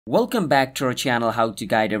Welcome back to our channel How to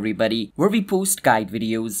Guide Everybody, where we post guide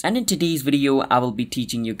videos, and in today's video I will be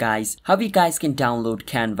teaching you guys how you guys can download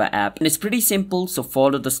Canva app. And it's pretty simple, so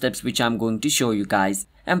follow the steps which I'm going to show you guys.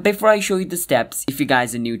 And before I show you the steps, if you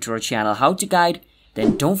guys are new to our channel How to Guide,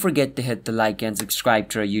 then don't forget to hit the like and subscribe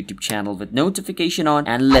to our YouTube channel with notification on,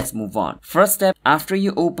 and let's move on. First step, after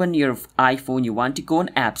you open your iPhone, you want to go on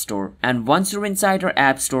App Store, and once you're inside our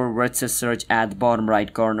App Store where it says search at the bottom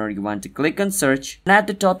right corner, you want to click on search, and at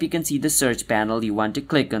the top you can see the search panel. You want to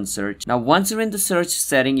click on search. Now once you're in the search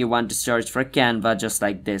setting, you want to search for Canva just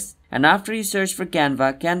like this. And after you search for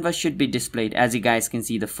Canva, Canva should be displayed, as you guys can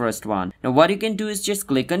see the first one. Now what you can do is just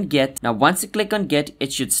click on get. Now once you click on get,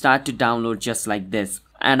 it should start to download just like this.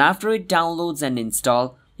 And after it downloads and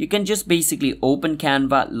install, you can just basically open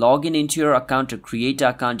Canva, log in into your account or create an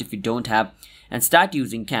account if you don't have, and start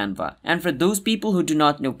using Canva. And for those people who do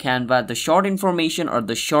not know Canva, the short information or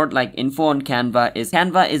the short info on Canva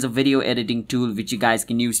is a video editing tool which you guys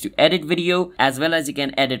can use to edit video, as well as you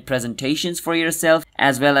can edit presentations for yourself,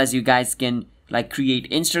 as well as you guys can create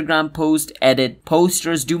Instagram posts, edit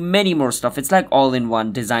posters, do many more stuff. It's like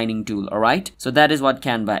all-in-one designing tool, alright? So that is what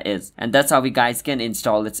Canva is, and that's how you guys can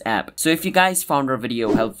install its app. So if you guys found our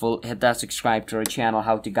video helpful, hit that subscribe to our channel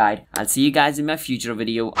How to Guide. I'll see you guys in my future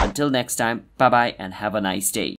video. Until next time, bye bye and have a nice day.